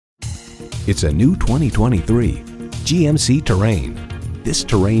It's a new 2023 GMC Terrain. This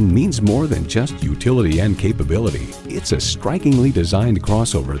Terrain means more than just utility and capability. It's a strikingly designed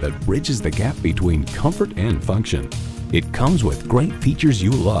crossover that bridges the gap between comfort and function. It comes with great features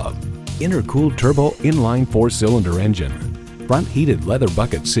you love. Intercooled turbo inline 4-cylinder engine, front heated leather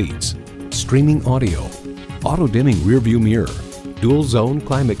bucket seats, streaming audio, auto-dimming rear-view mirror, dual zone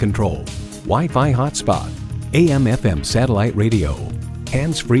climate control, Wi-Fi hotspot, AM/FM satellite radio,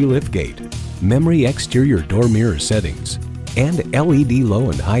 hands-free liftgate, memory exterior door mirror settings, and LED low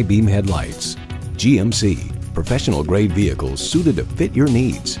and high beam headlights. GMC, professional grade vehicles suited to fit your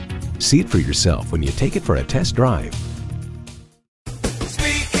needs. See it for yourself when you take it for a test drive.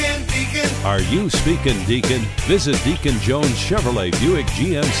 Are you speaking Deacon? Visit Deacon Jones Chevrolet Buick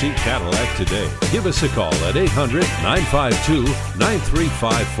GMC Cadillac today. Give us a call at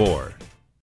 800-952-9354.